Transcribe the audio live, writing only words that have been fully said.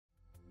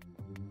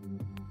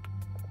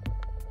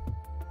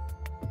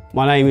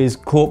My name is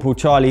Corporal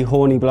Charlie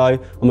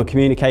Horniblow. I'm a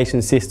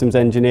Communication Systems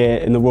Engineer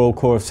in the Royal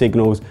Corps of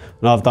Signals,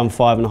 and I've done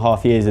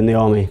 5.5 years in the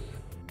Army.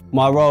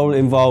 My role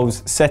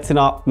involves setting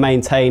up,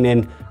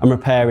 maintaining and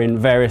repairing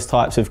various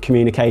types of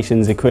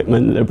communications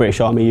equipment that the British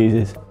Army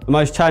uses. The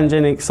most challenging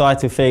and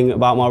exciting thing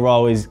about my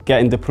role is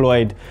getting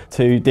deployed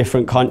to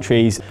different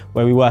countries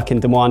where we work in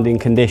demanding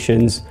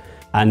conditions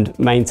and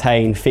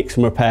maintain, fix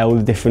and repair all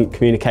the different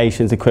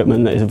communications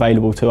equipment that is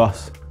available to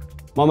us.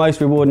 My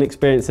most rewarding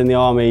experience in the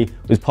Army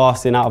was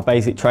passing out of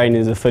basic training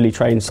as a fully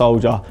trained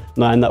soldier,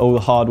 knowing that all the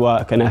hard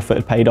work and effort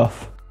had paid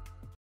off.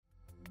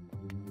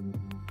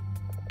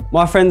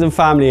 My friends and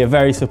family are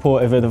very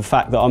supportive of the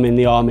fact that I'm in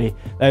the Army.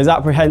 They was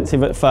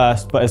apprehensive at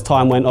first, but as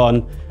time went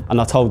on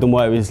and I told them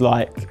what it was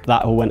like,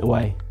 that all went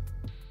away.